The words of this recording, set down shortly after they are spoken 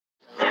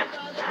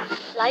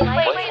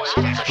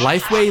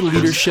Lifeway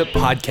Leadership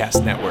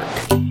Podcast Network.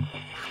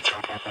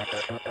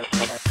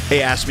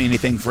 Hey, Ask Me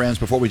Anything, friends.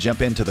 Before we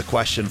jump into the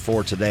question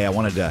for today, I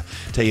wanted to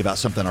tell you about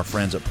something our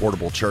friends at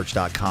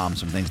portablechurch.com,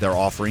 some things they're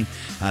offering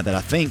that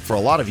I think for a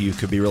lot of you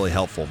could be really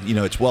helpful. You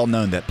know, it's well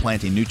known that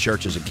planting new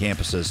churches and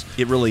campuses,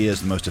 it really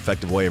is the most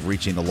effective way of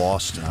reaching the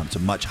lost. It's a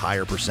much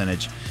higher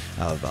percentage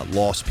of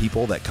lost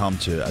people that come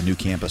to a new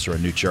campus or a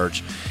new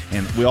church.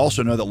 And we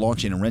also know that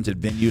launching in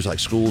rented venues like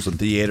schools and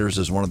theaters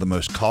is one of the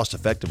most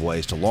cost-effective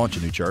ways to launch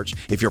a new church.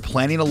 If you're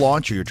planning a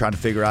launch or you're trying to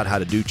figure out how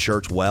to do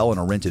church well in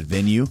a rented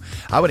venue,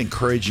 I would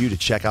encourage you to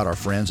check out our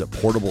friends at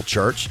Portable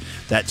Church.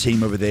 That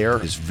team over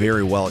there is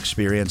very well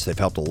experienced. They've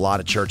helped a lot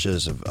of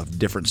churches of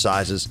different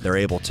sizes. They're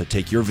able to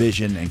take your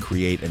vision and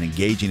create an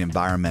engaging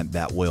environment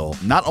that will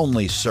not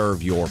only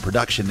serve your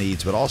production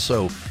needs, but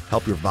also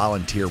help your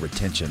volunteer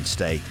retention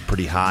stay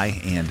pretty high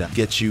and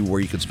get you where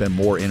you can spend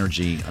more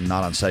energy,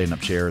 not on setting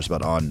up chairs,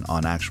 but on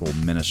actual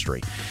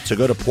ministry. So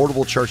go to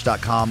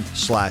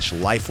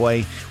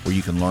portablechurch.com/Lifeway, where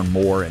you can learn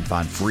more and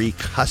find free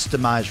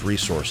customized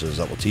resources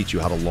that will teach you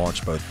how to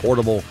launch both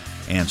portable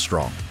and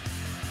strong.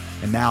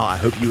 And now I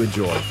hope you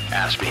enjoy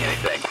Ask Me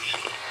Anything.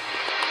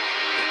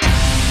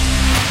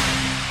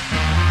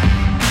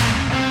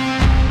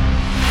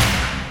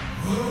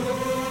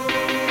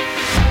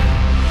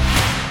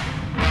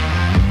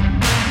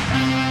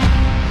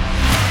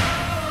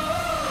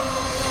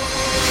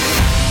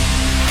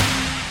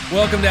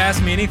 Welcome to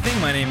Ask Me Anything.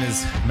 My name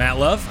is Matt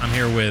Love. I'm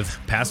here with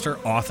pastor,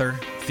 author,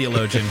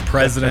 theologian,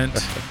 president,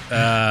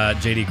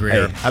 J.D.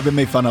 Greear. Hey, I've been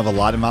made fun of a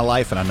lot in my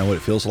life, and I know what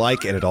it feels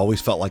like, and it always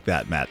felt like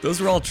that, Matt.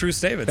 Those were all true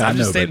statements. I I'm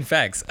just know, stating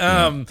facts.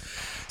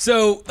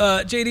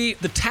 So, J.D.,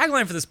 the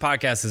tagline for this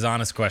podcast is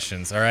honest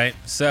questions, all right?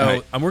 So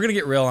right. We're going to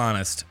get real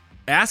honest.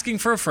 Asking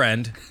for a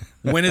friend,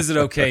 when is it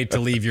okay to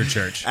leave your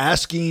church?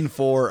 Asking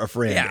for a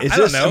friend. Yeah, is I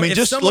don't this, know. I mean, It's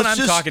just someone let's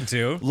I'm just, talking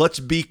to. Let's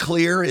be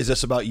clear. Is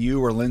this about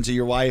you or Lindsay,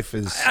 your wife?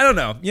 I don't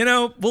know. You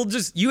know,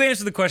 you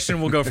answer the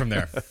question, we'll go from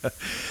there.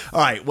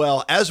 All right.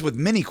 Well, as with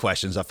many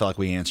questions, I feel like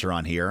we answer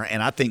on here,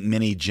 and I think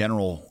many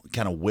general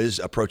kind of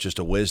approaches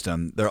to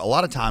wisdom. There are a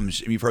lot of times,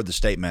 you've heard the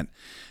statement,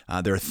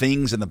 there are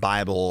things in the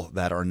Bible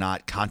that are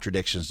not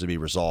contradictions to be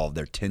resolved.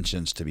 They're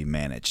tensions to be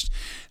managed.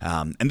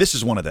 And this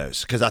is one of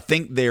those, because I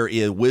think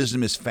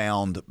wisdom is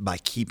found by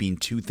keeping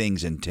two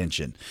things in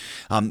tension.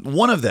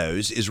 One of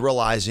those is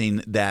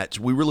realizing that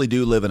we really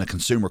do live in a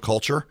consumer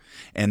culture,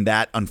 and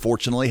that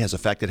unfortunately has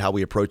affected how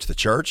we approach the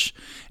church.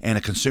 And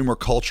a consumer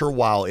culture,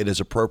 while it is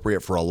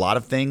appropriate for a lot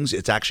of things,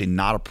 it's actually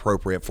not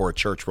appropriate for a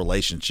church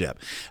relationship.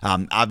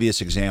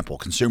 Obvious example,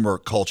 consumer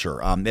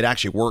culture. It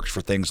actually works for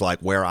things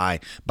like where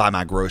I buy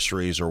my groceries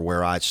or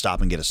where I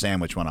stop and get a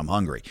sandwich when I'm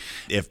hungry.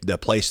 If the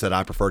place that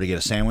I prefer to get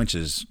a sandwich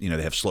is,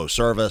 they have slow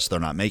service, they're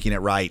not making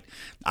it right,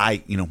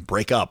 I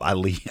break up. I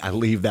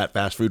leave that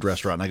fast food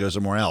restaurant and I go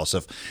somewhere else.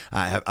 If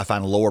I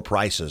find lower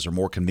prices or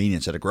more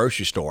convenience at a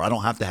grocery store, I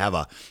don't have to have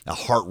a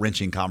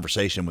heart-wrenching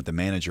conversation with the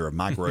manager of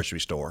my grocery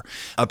store.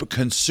 A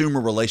consumer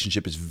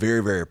relationship is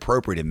very, very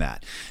appropriate in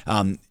that.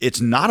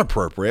 It's not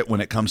appropriate when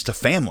it comes to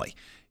family.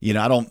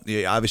 I don't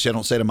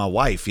say to my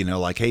wife,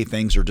 like, hey,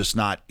 things are just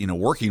not,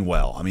 working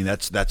well. I mean,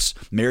 that's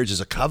marriage is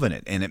a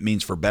covenant, and it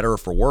means for better or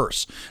for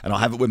worse. I don't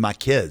have it with my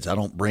kids. I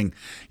don't bring,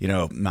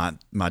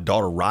 my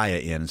daughter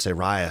Raya in and say,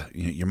 Raya,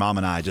 your mom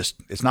and I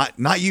it's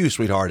not you,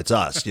 sweetheart. It's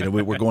us.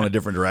 We're going a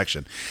different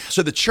direction.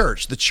 So the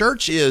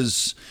church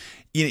is,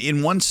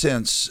 in one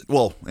sense,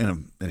 well,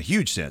 in a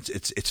huge sense,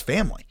 it's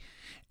family.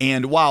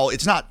 And while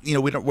it's not,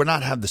 we're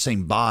not have the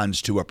same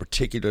bonds to a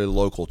particular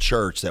local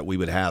church that we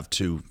would have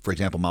to, for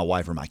example, my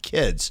wife or my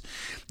kids,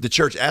 the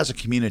church as a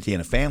community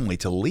and a family,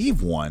 to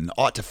leave one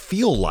ought to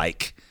feel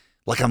like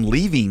I'm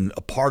leaving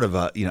a part of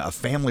a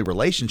family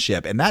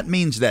relationship. And that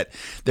means that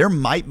there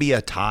might be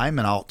a time,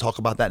 and I'll talk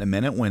about that in a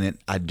minute, when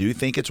I do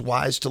think it's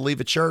wise to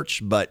leave a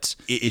church, but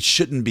it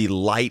shouldn't be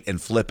light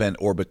and flippant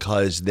or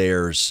because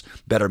there's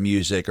better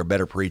music or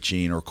better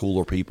preaching or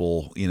cooler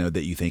people,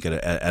 that you think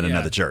at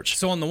another church.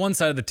 So on the one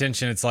side of the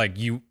tension, it's like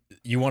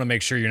you want to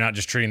make sure you're not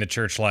just treating the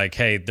church like,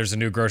 hey, there's a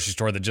new grocery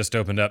store that just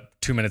opened up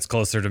 2 minutes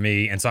closer to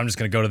me, and so I'm just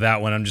going to go to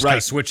that one. I'm just kind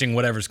of switching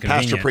whatever's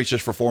convenient. Pastor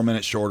preaches for 4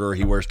 minutes shorter.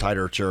 He wears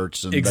tighter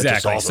shirts. And exactly.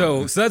 That's just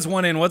awesome. So that's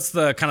one end. What's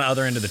the kind of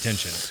other end of the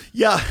tension?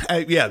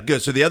 Yeah,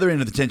 good. So the other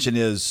end of the tension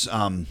is,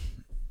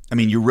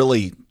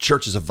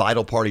 church is a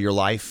vital part of your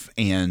life,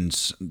 and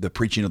the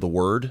preaching of the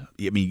word.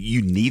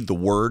 You need the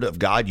word of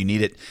God. You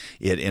need it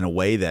in a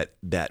way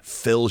that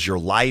fills your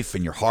life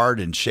and your heart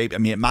and shape.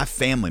 My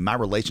family, my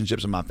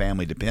relationships in my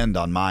family depend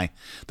on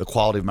the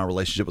quality of my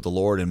relationship with the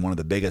Lord, and one of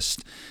the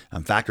biggest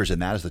factors in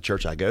that is the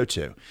church I go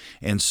to.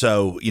 And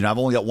so, I've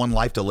only got one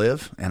life to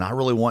live, and I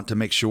really want to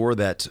make sure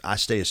that I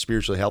stay as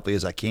spiritually healthy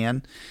as I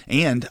can,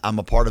 and I'm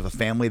a part of a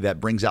family that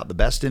brings out the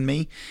best in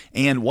me,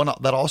 and one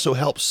that also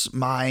helps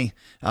my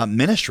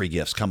ministry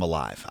gifts come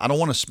alive. I don't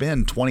want to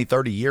spend 20,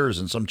 30 years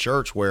in some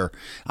church where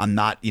I'm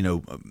not,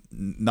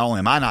 not only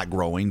am I not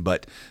growing,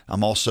 but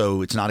I'm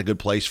also, it's not a good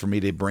place for me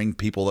to bring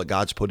people that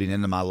God's putting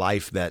into my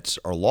life that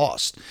are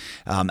lost.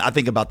 I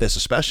think about this,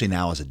 especially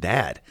now as a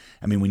dad.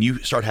 I mean, when you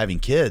start having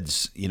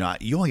kids, you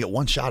only get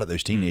one shot at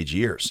those teenage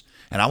years.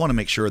 And I want to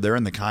make sure they're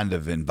in the kind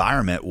of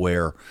environment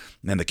where,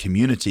 and the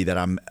community that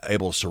I'm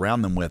able to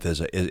surround them with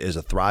is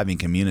a thriving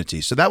community.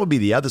 So that would be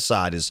the other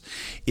side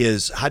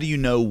is how do you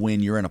know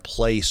when you're in a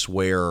place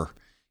where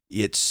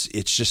it's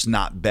just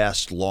not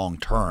best long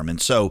term?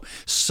 And so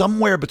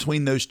somewhere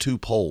between those two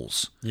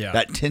poles,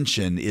 that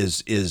tension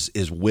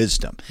is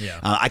wisdom.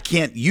 I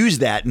can't use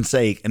that and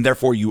say, and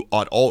therefore you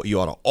ought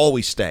to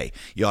always stay.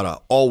 You ought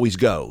to always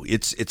go.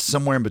 It's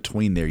somewhere in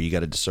between there. You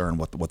got to discern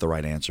what the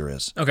right answer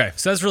is. Okay,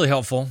 so that's really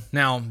helpful.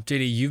 Now,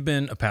 JD, you've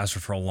been a pastor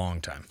for a long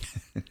time,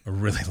 a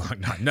really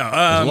long time. No,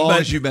 as long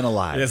as you've been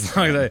alive. As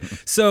long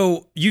as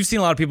so you've seen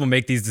a lot of people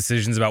make these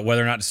decisions about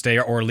whether or not to stay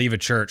or leave a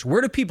church.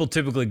 Where do people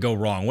typically go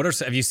wrong?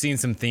 Have you seen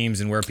some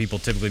themes in where people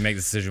typically make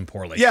the decision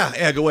poorly?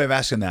 Yeah, good way of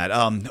asking that.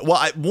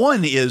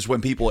 One is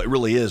when people, it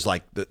really is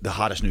like the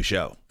hottest new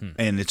show.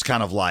 And it's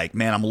kind of like,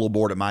 man, I'm a little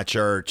bored at my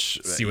church.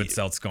 See what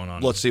else is going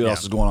on. Let's see what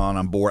else is going on.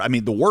 I'm bored. I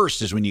mean, the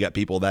worst is when you got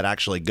people that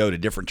actually go to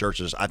different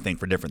churches, I think,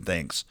 for different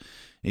things.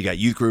 You got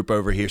youth group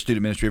over here,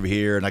 student ministry over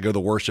here, and I go to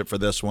worship for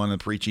this one and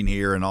preaching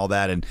here and all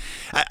that. And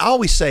I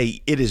always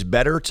say it is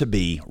better to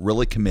be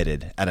really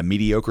committed at a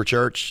mediocre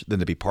church than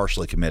to be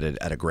partially committed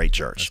at a great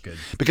church. That's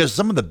good. Because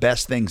some of the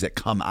best things that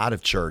come out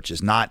of church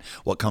is not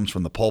what comes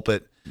from the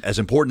pulpit. As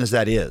important as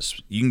that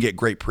is, you can get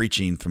great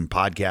preaching from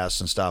podcasts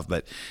and stuff,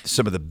 but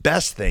some of the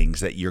best things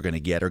that you're going to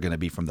get are going to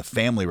be from the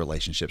family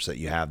relationships that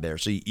you have there.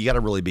 So you got to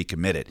really be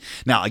committed.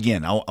 Now,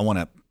 again, I want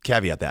to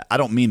caveat that. I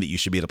don't mean that you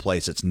should be at a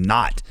place that's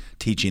not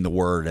teaching the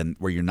word and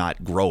where you're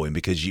not growing,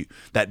 because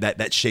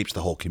that shapes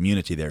the whole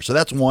community there. So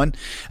that's one.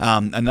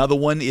 Another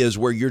one is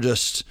where you're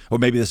just, or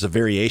maybe this is a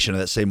variation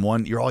of that same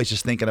one, you're always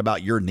just thinking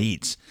about your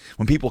needs.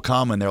 When people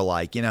come and they're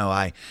like,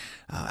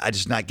 I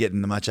just not getting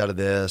much out of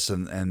this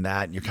and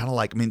that. And you're kind of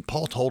like,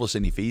 Paul told us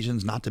in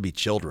Ephesians not to be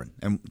children.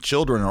 And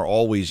children are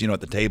always,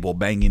 at the table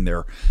banging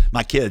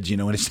my kids,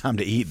 when it's time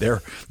to eat,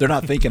 they're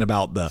not thinking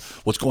about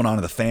what's going on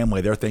in the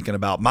family. They're thinking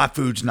about my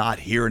food's not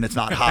here and it's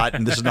not hot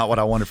and this is not what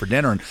I wanted for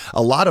dinner. And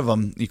a lot of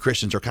them, you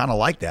Christians, are kind of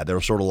like that.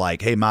 They're sort of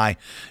like, hey,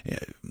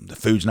 the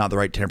food's not the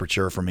right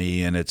temperature for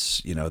me, and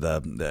it's,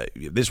 they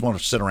just want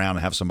to sit around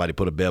and have somebody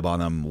put a bib on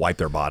them, wipe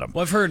their bottom.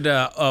 Well, I've heard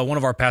one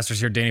of our pastors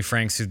here, Danny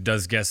Franks, who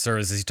does guest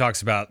services, he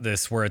talks about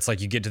this, where it's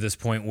like you get to this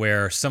point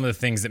where some of the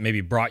things that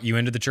maybe brought you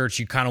into the church,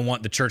 you kind of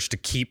want the church to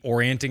keep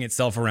orienting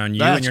itself around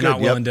you, and you're not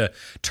willing to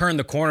turn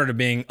the corner to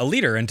being a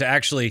leader and to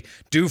actually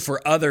do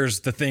for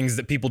others the things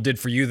that people did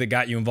for you that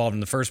got you involved in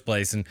the first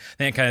place. And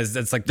I think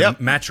that's like the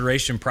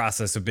maturation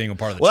process of being a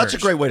part of the church. Well, that's a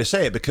great way to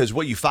say it, because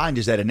what you find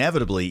is that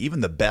inevitably,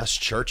 even the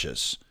best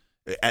churches,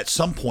 at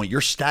some point,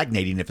 you're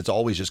stagnating if it's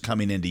always just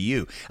coming into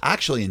you. I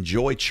actually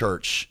enjoy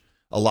church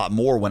a lot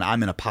more when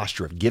I'm in a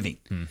posture of giving.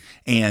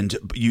 And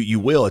you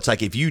will. It's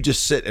like if you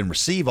just sit and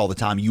receive all the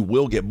time, you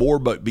will get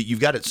bored, but you've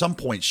got at some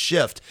point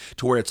shift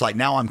to where it's like,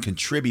 now I'm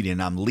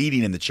contributing, I'm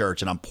leading in the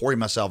church, and I'm pouring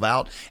myself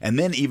out. And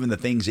then even the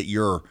things that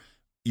you're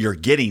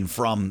getting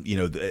from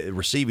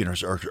receiving are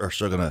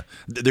still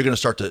they're gonna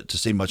start to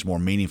seem much more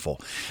meaningful.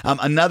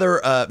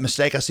 Another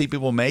mistake I see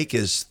people make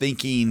is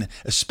thinking,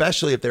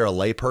 especially if they're a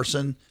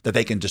layperson, that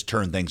they can just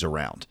turn things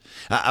around.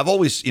 I've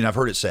always I've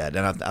heard it said,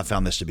 and I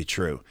found this to be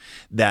true,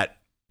 that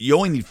you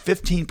only need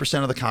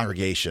 15% of the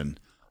congregation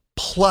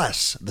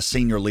plus the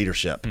senior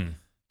leadership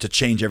to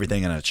change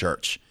everything in a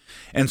church.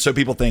 And so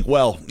people think,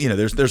 well,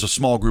 there's a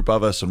small group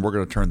of us and we're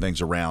going to turn things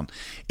around.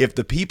 If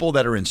the people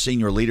that are in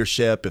senior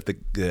leadership, if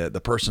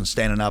the person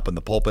standing up in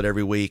the pulpit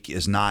every week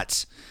is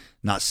not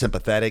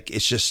sympathetic,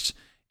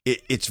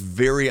 it's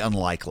very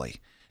unlikely.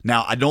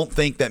 Now, I don't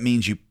think that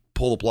means you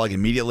pull the plug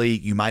immediately.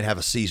 You might have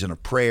a season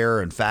of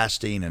prayer and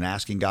fasting and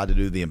asking God to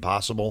do the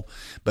impossible.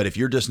 But if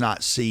you're just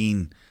not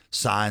seeing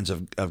signs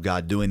of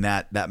God doing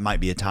that, that might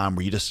be a time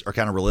where you just are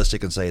kind of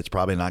realistic and say it's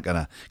probably not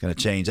gonna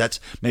change. That's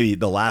maybe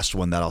the last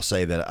one that I'll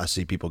say that I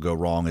see people go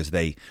wrong is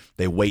they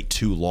wait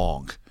too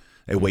long.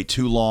 They wait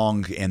too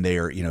long, and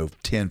they're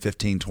 10,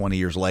 15, 20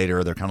 years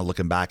later, they're kind of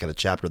looking back at a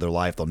chapter of their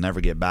life they'll never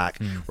get back,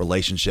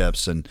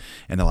 relationships, and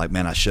they're like,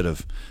 man, I should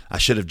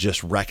have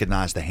just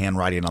recognized the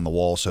handwriting on the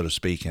wall, so to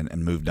speak,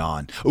 and moved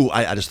on. Ooh,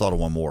 I just thought of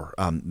one more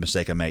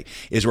mistake I make,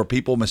 is where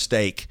people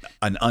mistake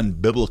an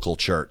unbiblical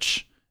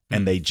church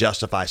and they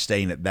justify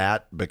staying at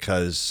that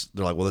because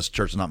they're like, well, this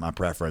church is not my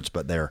preference,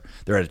 but they're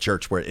at a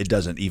church where it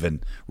doesn't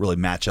even really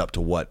match up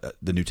to what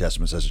the New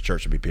Testament says a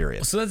church should be,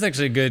 period. So that's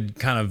actually a good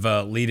kind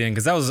of lead in,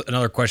 because that was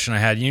another question I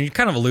had. You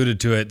kind of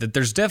alluded to it, that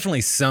there's definitely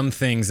some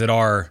things that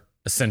are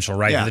essential,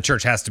 right? Yeah. That the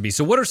church has to be.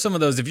 So what are some of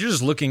those, if you're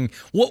just looking,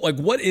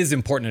 what is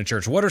important in a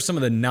church? What are some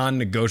of the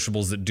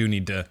non-negotiables that do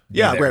need to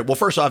be there? Great. Well,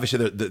 first,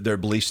 obviously, their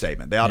belief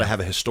statement. They ought to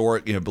have a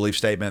historic belief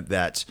statement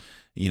that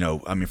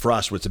for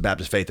us, it's a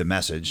Baptist faith and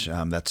message.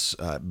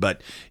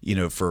 But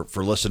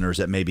for listeners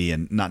that may be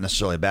in not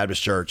necessarily a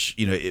Baptist church,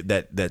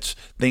 that's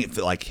think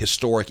like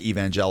historic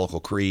evangelical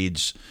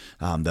creeds,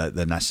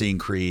 the Nicene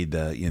Creed,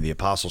 the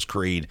Apostles'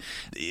 Creed,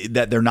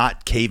 that they're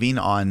not caving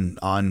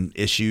on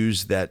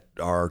issues that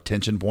are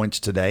tension points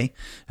today.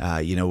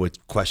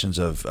 With questions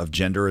of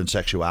gender and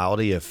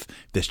sexuality, if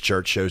this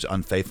church shows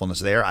unfaithfulness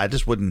there, I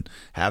just wouldn't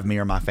have me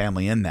or my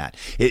family in that.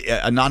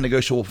 A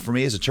non-negotiable for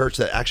me is a church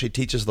that actually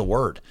teaches the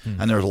Word.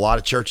 And there's a lot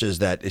of churches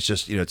that it's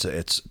just,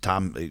 it's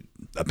time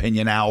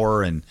opinion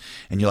hour, and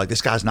you're like,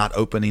 this guy's not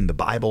opening the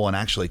Bible and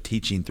actually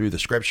teaching through the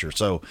Scripture.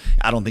 So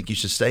I don't think you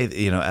should stay,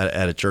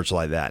 at a church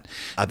like that.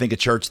 I think a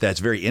church that's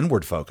very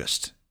inward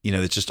focused,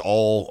 it's just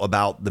all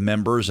about the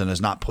members and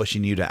is not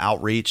pushing you to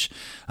outreach.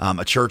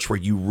 A church where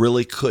you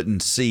really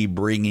couldn't see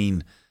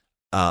bringing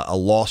a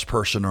lost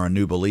person or a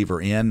new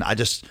believer in. I'm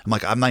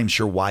not even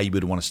sure why you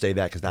would want to stay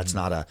that, because that's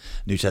not a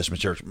New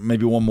Testament church.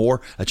 Maybe one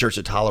more, a church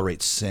that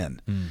tolerates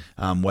sin,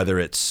 whether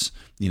it's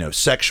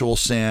sexual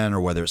sin,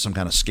 or whether it's some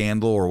kind of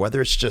scandal, or whether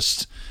it's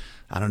just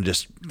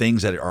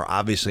things that are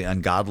obviously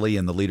ungodly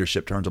and the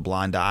leadership turns a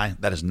blind eye.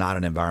 That is not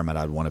an environment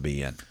I'd want to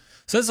be in.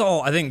 So that's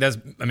all. I think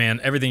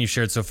everything you've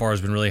shared so far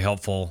has been really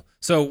helpful.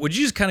 So would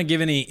you just kind of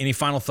give any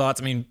final thoughts?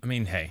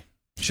 Hey,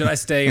 should I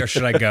stay or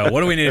should I go?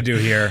 What do we need to do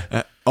here?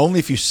 Only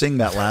if you sing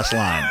that last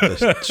line.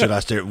 Should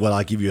I stay? Well,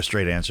 I'll give you a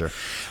straight answer.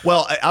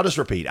 Well, I'll just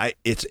repeat.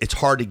 It's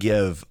hard to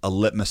give a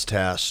litmus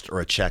test or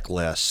a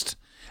checklist.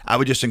 I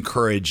would just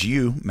encourage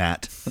you,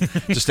 Matt,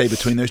 to stay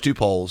between those two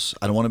poles.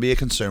 I don't want to be a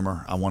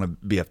consumer. I want to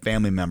be a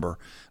family member.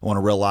 I want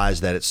to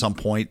realize that at some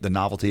point the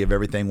novelty of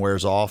everything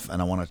wears off,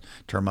 and I want to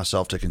turn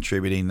myself to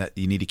contributing. That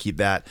you need to keep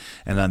that.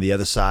 And on the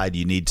other side,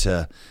 you need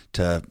to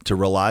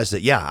realize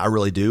that, I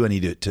really do. I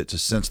need to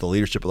sense the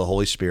leadership of the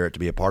Holy Spirit, to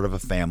be a part of a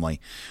family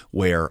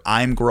where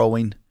I'm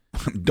growing.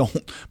 Don't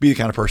be the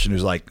kind of person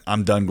who's like,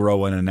 I'm done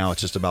growing and now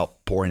it's just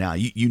about pouring out.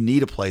 You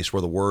need a place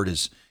where the Word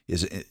is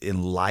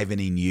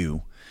enlivening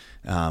you.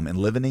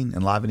 Enlivening,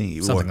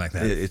 something like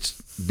that. It's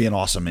being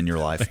awesome in your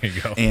life. There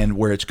you go. And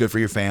where it's good for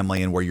your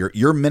family, and where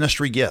your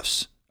ministry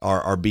gifts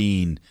are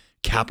being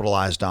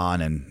capitalized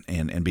on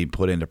and being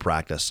put into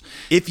practice.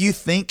 If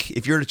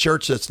you're at a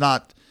church that's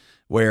not,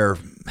 where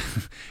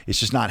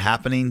it's just not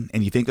happening,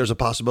 and you think there's a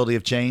possibility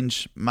of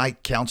change, my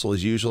counsel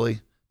is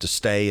usually to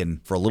stay and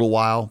for a little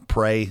while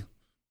pray,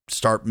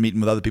 start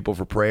meeting with other people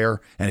for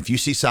prayer. And if you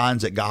see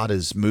signs that God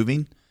is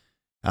moving,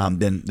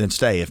 then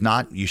stay. If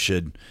not, you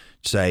should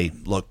say,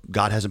 look,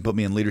 God hasn't put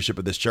me in leadership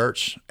of this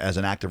church. As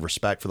an act of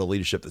respect for the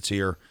leadership that's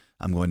here,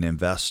 I'm going to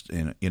invest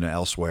in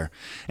elsewhere.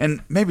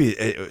 And maybe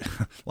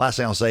last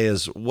thing I'll say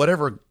is,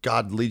 whatever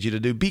God leads you to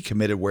do, be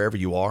committed wherever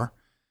you are.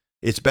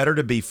 It's better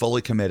to be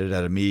fully committed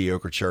at a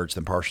mediocre church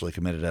than partially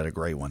committed at a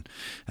great one.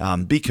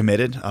 Be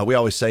committed. We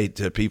always say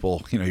to people,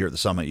 here at the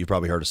Summit, you've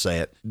probably heard us say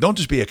it, don't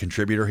just be a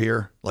contributor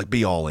here,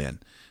 be all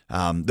in.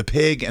 The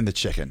pig and the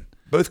chicken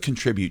both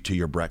contribute to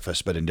your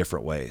breakfast, but in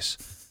different ways.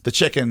 The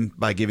chicken,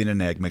 by giving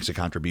an egg, makes a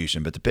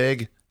contribution, but the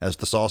pig, as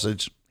the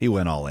sausage, he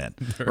went all in,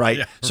 right?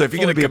 Yeah, so if you're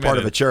going to be committed. a part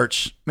of a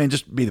church,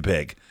 just be the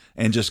pig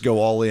and just go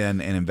all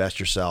in and invest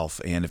yourself.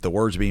 And if the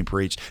word's being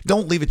preached,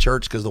 don't leave a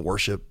church because the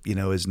worship,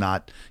 is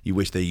not, you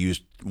wish they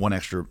used one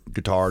extra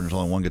guitar and there's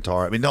only one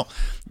guitar. Don't,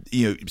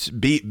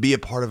 be a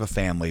part of a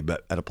family,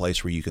 but at a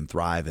place where you can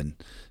thrive and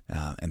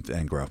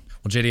grow.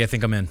 Well, JD, I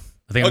think I'm in.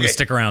 I think I'm going to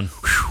stick around.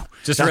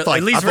 I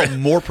felt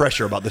more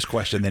pressure about this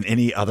question than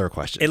any other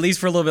question. At least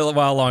for a little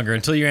while longer,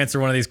 until you answer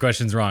one of these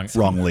questions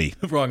wrongly.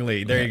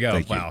 There you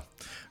go. Wow.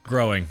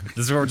 Growing.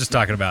 This is what we're just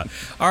talking about.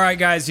 All right,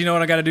 guys, you know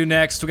what I got to do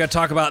next? We got to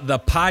talk about the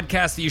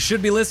podcast that you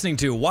should be listening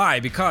to. Why?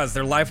 Because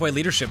they're Lifeway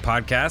Leadership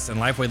podcasts, and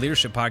Lifeway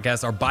Leadership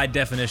podcasts are by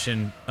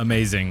definition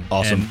amazing.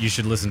 Awesome. And you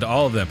should listen to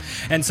all of them.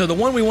 And so the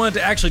one we wanted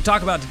to actually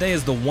talk about today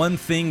is the One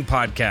Thing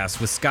podcast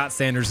with Scott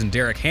Sanders and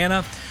Derek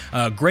Hanna.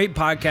 Great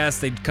podcast.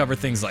 They cover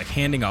things like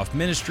handing off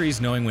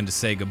ministries, knowing when to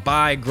say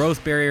goodbye,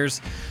 growth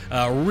barriers.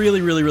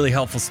 Really, really, really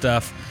helpful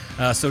stuff.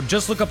 So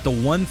just look up The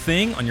One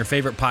Thing on your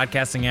favorite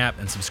podcasting app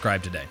and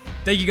subscribe today.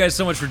 Thank you guys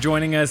so much for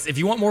joining us. If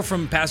you want more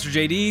from Pastor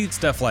JD,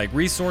 stuff like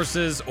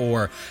resources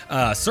or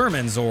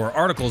sermons or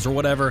articles or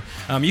whatever,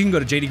 you can go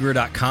to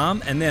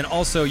jdgreear.com. And then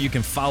also you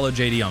can follow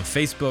JD on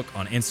Facebook,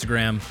 on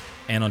Instagram,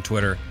 and on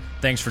Twitter.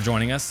 Thanks for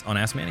joining us on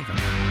Ask Me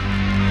Anything.